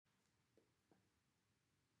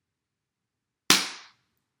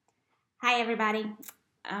Hi, everybody.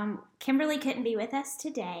 Kimberly couldn't be with us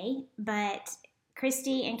today, but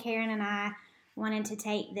Christi and Karen and I wanted to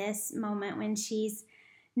take this moment when she's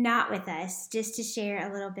not with us just to share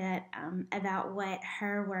a little bit about what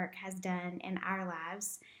her work has done in our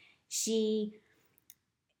lives. She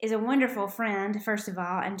is a wonderful friend, first of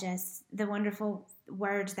all, and just the wonderful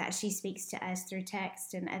words that she speaks to us through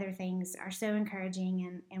text and other things are so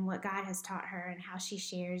encouraging, and what God has taught her and how she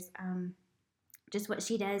shares just what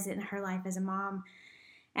she does in her life as a mom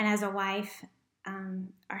and as a wife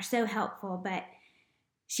are so helpful. But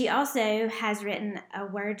she also has written a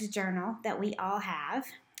words journal that we all have.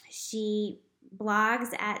 She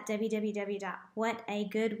blogs at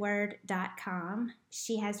www.whatagoodword.com.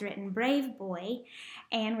 She has written Brave Boy,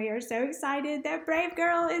 and we are so excited that Brave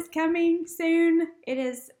Girl is coming soon. It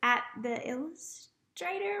is at the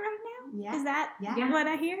Illustrator right now. Yeah. Is that Yeah. what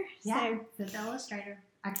I hear? Yeah, So, it's the Illustrator.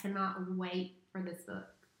 I cannot wait for this book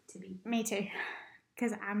to be. me too,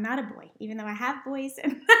 because I'm not a boy, even though I have boys.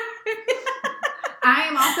 I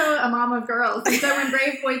am also a mom of girls, and so when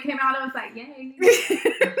Brave Boy came out, I was like, yay.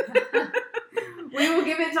 We will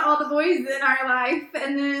give it to all the boys in our life,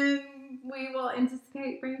 and then we will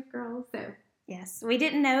anticipate Brave Girls. So Yes, we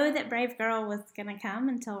didn't know that Brave Girl was going to come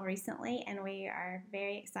until recently, and we are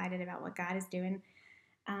very excited about what God is doing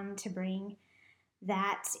to bring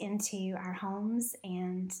that into our homes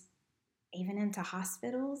and even into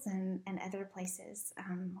hospitals and other places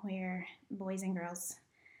where boys and girls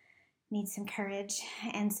need some courage,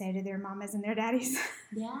 and so do their mamas and their daddies.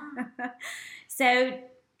 Yeah. So,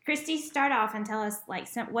 Christi, start off and tell us,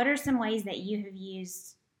 what are some ways that you have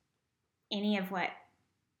used any of what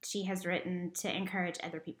she has written to encourage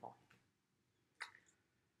other people?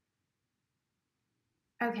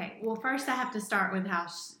 Okay, well, first I have to start with how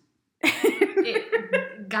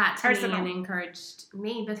it got to Personal. me and encouraged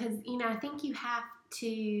me, because, I think you have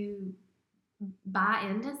to buy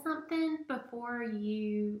into something before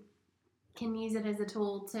you can use it as a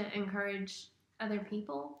tool to encourage other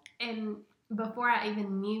people. And before I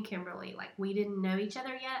even knew Kimberly, we didn't know each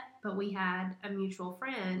other yet, but we had a mutual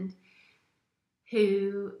friend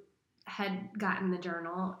who had gotten the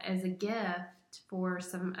journal as a gift for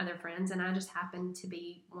some other friends, and I just happened to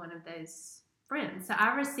be one of those friends. So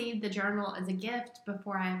I received the journal as a gift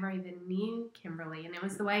before I ever even knew Kimberly, and it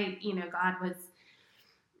was the way, God was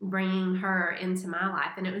bringing her into my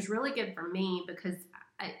life, and it was really good for me because,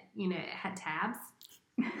 it had tabs,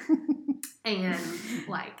 and,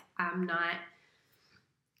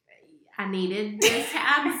 I needed those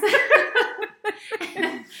tabs.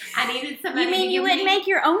 I needed somebody. You mean you wouldn't make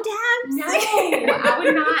your own tabs? No, I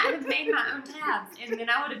would not have made my own tabs. And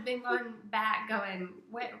then I would have been going back going,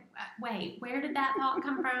 wait, where did that thought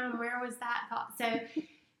come from? Where was that thought? So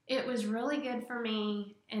it was really good for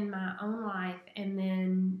me in my own life. And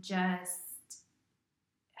then just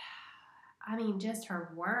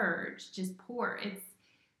her words just pour.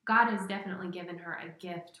 God has definitely given her a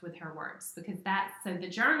gift with her words, because so the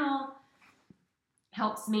journal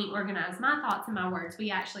helps me organize my thoughts and my words.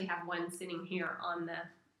 We actually have one sitting here on the,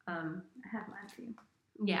 I have mine too.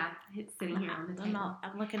 Yeah, it's sitting here on the table.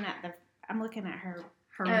 I'm looking at her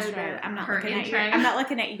Her intro. I'm not looking at intro. I'm not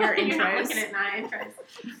looking at your intros. You're not looking at my intros.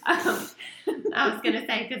 I was going to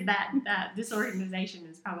say, because that disorganization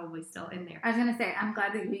is probably still in there. I was going to say, I'm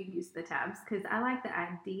glad that you used the tabs, because I like the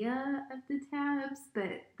idea of the tabs,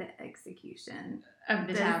 but the execution of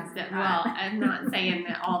the tabs. I'm not saying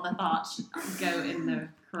that all the thoughts go in the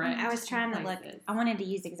correct I was trying to places. look. I wanted to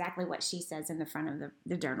use exactly what she says in the front of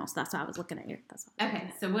the journal, so that's why I was looking at you.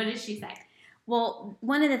 Okay, so what does she say? Well,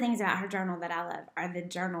 one of the things about her journal that I love are the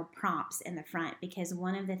journal prompts in the front, because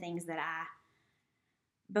one of the things that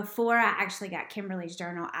before I actually got Kimberly's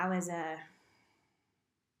journal, I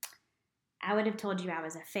would have told you I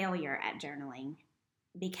was a failure at journaling,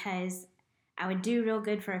 because I would do real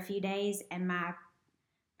good for a few days, and my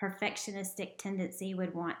perfectionistic tendency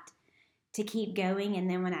would want to keep going, and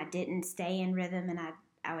then when I didn't stay in rhythm and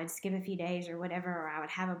I would skip a few days or whatever, or I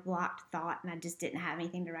would have a blocked thought and I just didn't have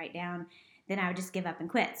anything to write down, then I would just give up and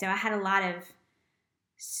quit. So I had a lot of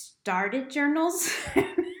started journals,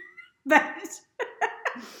 but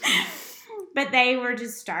they were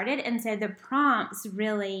just started. And so the prompts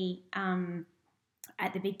really,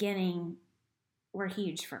 at the beginning, were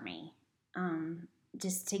huge for me,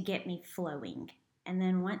 just to get me flowing. And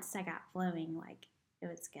then once I got flowing, it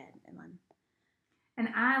was good. And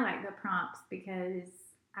I like the prompts because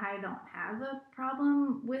I don't have a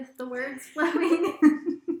problem with the words flowing.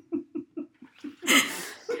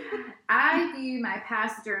 I view my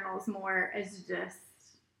past journals more as just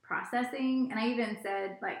processing. And I even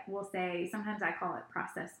said, we'll say, sometimes I call it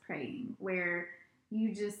process praying, where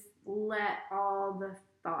you just let all the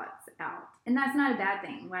thoughts out. And that's not a bad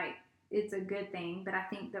thing. Like, it's a good thing. But I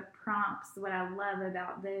think the prompts, what I love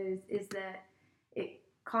about those is that it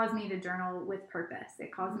caused me to journal with purpose.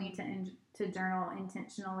 It caused me to journal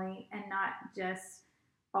intentionally and not just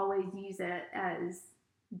always use it as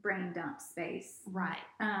brain dump space. Right.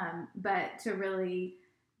 But to really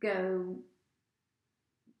go,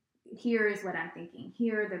 here is what I'm thinking.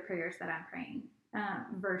 Here are the prayers that I'm praying.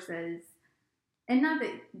 Versus, and not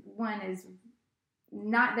that one is,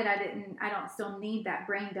 not that I don't still need that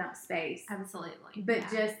brain dump space. Absolutely. But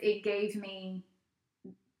just, it gave me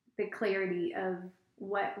the clarity of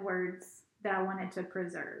what words that I wanted to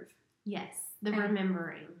preserve. Yes. The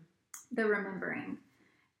remembering.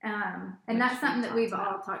 And Which that's something that we've about.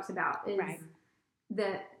 all talked about, is Right.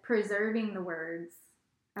 that preserving the words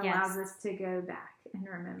allows us to go back and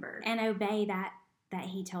remember. And obey that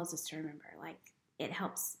he tells us to remember. Like, it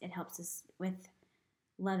helps us with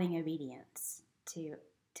loving obedience to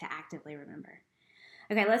actively remember.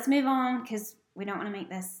 Okay, let's move on, because we don't want to make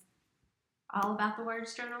this All about the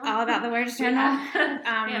words journal. all about the words journal.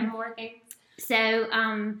 We have more things. So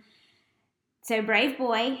Brave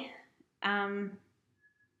Boy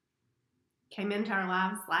Came into our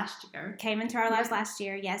lives last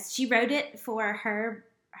year. Yes, she wrote it for her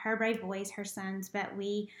brave boys, her sons, but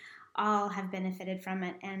we all have benefited from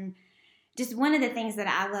it. And just one of the things that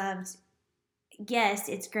I loved, yes,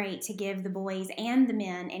 it's great to give the boys and the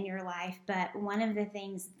men in your life, but one of the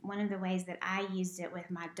ways that I used it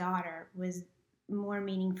with my daughter was more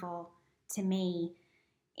meaningful to me.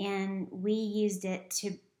 And we used it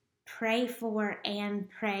to pray for and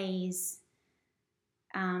praise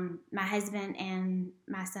my husband and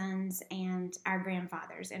my sons and our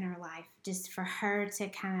grandfathers in our life, just for her to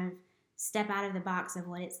kind of step out of the box of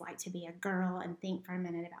what it's like to be a girl and think for a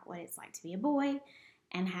minute about what it's like to be a boy,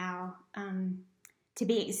 and how to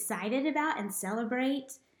be excited about and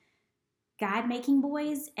celebrate God making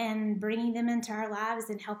boys and bringing them into our lives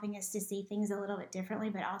and helping us to see things a little bit differently,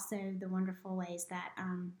 but also the wonderful ways that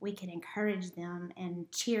we can encourage them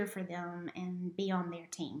and cheer for them and be on their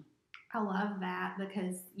team. I love that,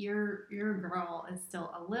 because your girl is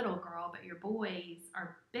still a little girl, but your boys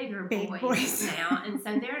are big boys now. And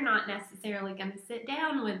so they're not necessarily going to sit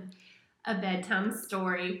down with a bedtime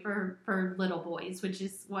story for little boys, which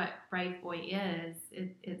is what Brave Boy is.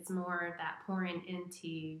 It's more of that pouring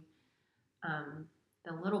into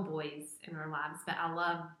the little boys in our lives. But I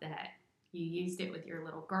love that you used it with your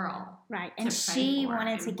little girl. Right. And she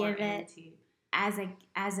wanted to give it as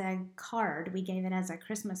a card. We gave it as a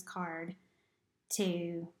Christmas card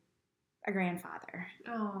to a grandfather.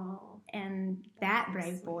 Oh. And that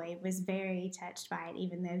brave boy was very touched by it,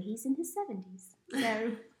 even though he's in his 70s.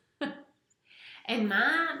 So And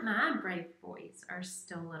my brave boys are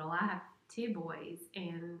still little. I have 2 boys,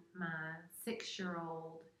 and my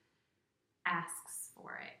 6-year-old asks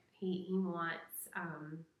for it. He wants,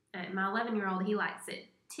 my 11-year-old, he likes it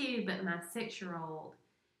too, but my 6-year-old,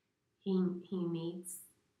 he needs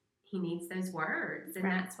those words. And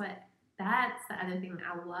Right. that's the other thing.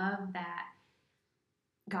 I love that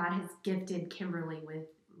God has gifted Kimberly with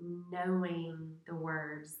knowing the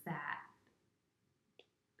words that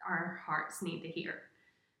our hearts need to hear.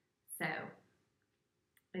 So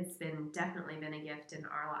it's definitely been a gift in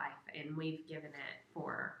our life, and we've given it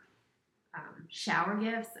for shower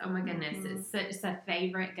gifts. Oh my goodness, it's a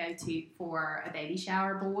favorite go-to for a baby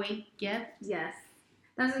shower boy gift. Yes.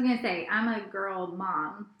 That's what I was going to say. I'm a girl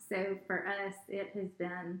mom, so for us, it has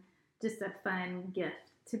been just a fun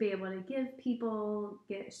gift to be able to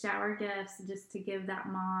get shower gifts, just to give that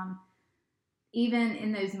mom, even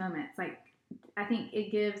in those moments. Like, I think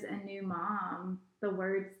it gives a new mom the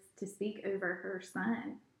words to speak over her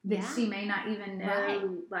son that she may not even know, Right.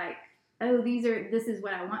 like, oh, this is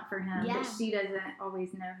what I want for him, Yeah. but she doesn't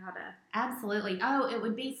always know how to. Absolutely. Oh, it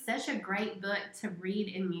would be such a great book to read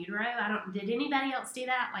in utero. Did anybody else do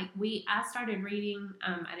that? Like I started reading,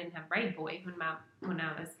 I didn't have Brave Boy when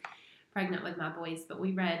I was pregnant with my boys, but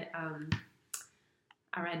we read,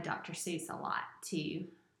 I read Dr. Seuss a lot too.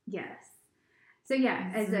 Yes. So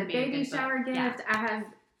yeah, This as a would be a baby good book. shower gift, Yeah. I have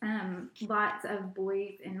lots of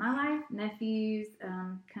boys in my life, nephews,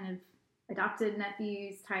 kind of adopted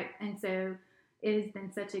nephews type, and so it has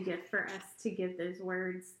been such a gift for us to give those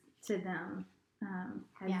words to them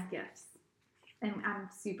as gifts. And I'm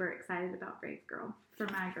super excited about Brave Girl for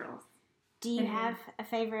my girls. do you have a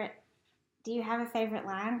favorite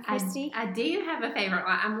line, Christi? I do have a favorite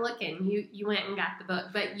one. I'm looking. You went and got the book,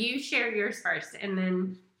 but you share yours first, and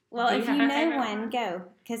then. Well, do if have you a know favorite one, go,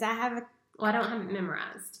 because I have a. Well, I don't have it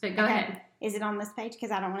memorized, but go Okay. ahead. Is it on this page?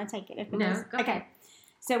 Because I don't want to take it. If it No, is. go ahead. Okay.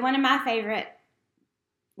 So one of my favorite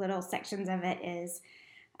little sections of it is,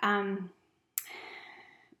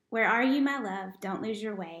 where are you, my love? Don't lose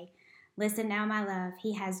your way. Listen now, my love.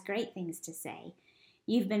 He has great things to say.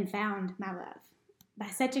 You've been found, my love, by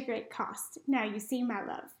such a great cost. Now you see, my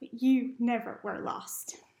love, you never were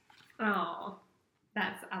lost. Oh,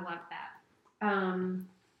 I love that. I'm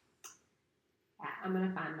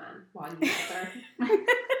gonna find mine while you answer.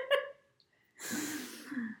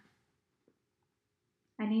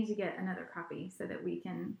 I need to get another copy so that we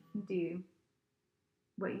can do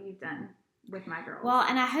what you've done with my girls. Well,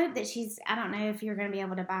 and I hope that I don't know if you're going to be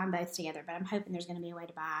able to buy them both together, but I'm hoping there's going to be a way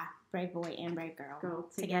to buy Brave Boy and Brave Girl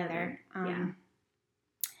together. Yeah.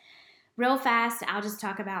 Real fast, I'll just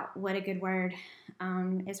talk about What a Good Word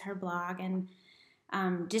is her blog. And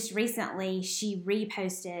just recently, she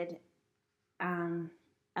reposted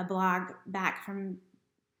a blog back from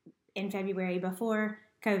in February before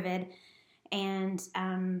COVID. And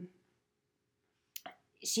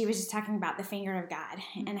she was just talking about the finger of God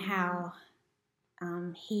and how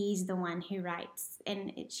he's the one who writes.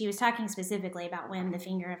 And she was talking specifically about when the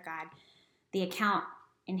finger of God, the account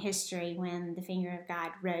in history when the finger of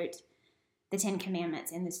God wrote the 10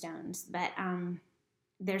 Commandments in the stones. But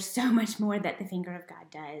there's so much more that the finger of God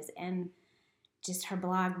does. And just her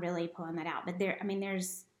blog really pulling that out. But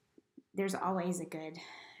there's always a good,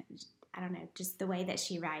 I don't know, just the way that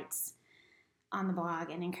she writes on the blog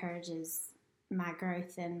and encourages my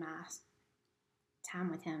growth and my time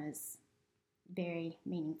with him is very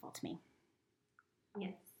meaningful to me.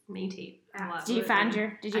 Yes, me too. Did you find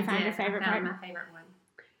your favorite part? My favorite one.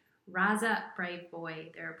 Rise up, brave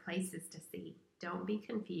boy. There are places to see. Don't be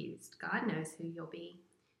confused. God knows who you'll be.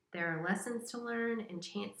 There are lessons to learn and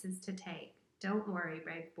chances to take. Don't worry,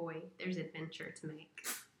 brave boy. There's adventure to make.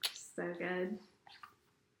 So good.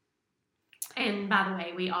 And by the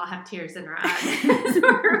way, we all have tears in our eyes as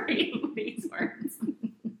we're reading these words.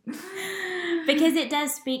 Because it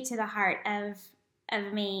does speak to the heart of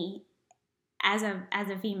me as a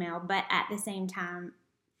female, but at the same time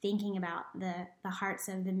thinking about the hearts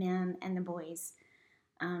of the men and the boys,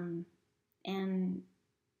 and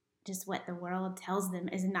just what the world tells them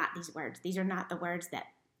is not these words. These are not the words that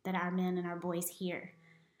our men and our boys hear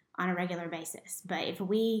on a regular basis. But if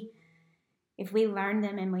we learn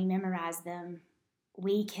them and we memorize them,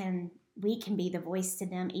 we can be the voice to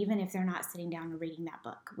them, even if they're not sitting down and reading that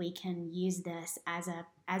book. We can use this as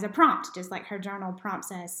a prompt, just like her journal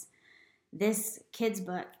prompts us. This kid's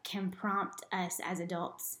book can prompt us as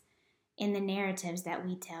adults in the narratives that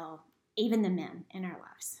we tell, even the men in our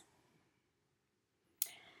lives.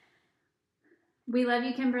 We love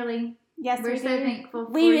you, Kimberly. Yes, we're so thankful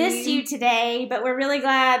for you. We missed you today, but we're really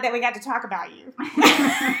glad that we got to talk about you.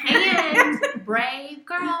 And Brave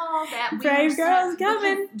Girl. Brave Girl's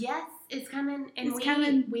coming. Yes, it's coming. And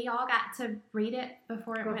we all got to read it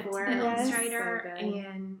before it went to the illustrator. So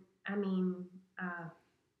and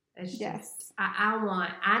it's just,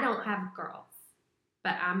 I don't have girls,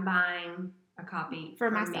 but I'm buying a copy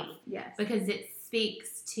for myself. Me. Yes. Because it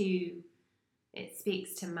speaks to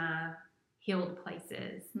my healed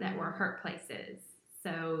places that were hurt places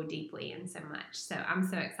so deeply and so much. So I'm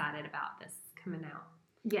so excited about this coming out.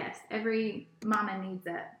 Yes, every mama needs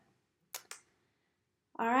it.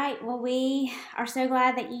 All right. Well, we are so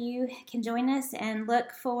glad that you can join us and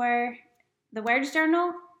look for the Words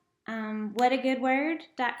Journal,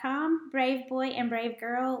 whatagoodword.com, Brave Boy and Brave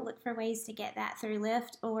Girl. Look for ways to get that through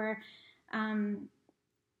Lyft or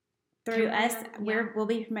through us. Yeah. We'll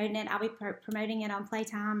be promoting it. I'll be promoting it on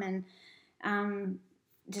Playtime and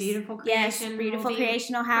Beautiful Creation. Yes, Beautiful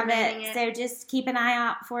Creation will have it. So just keep an eye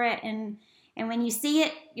out for it, and when you see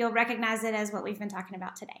it, you'll recognize it as what we've been talking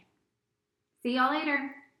about today. See y'all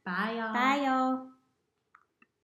later. Bye, y'all. Bye, y'all.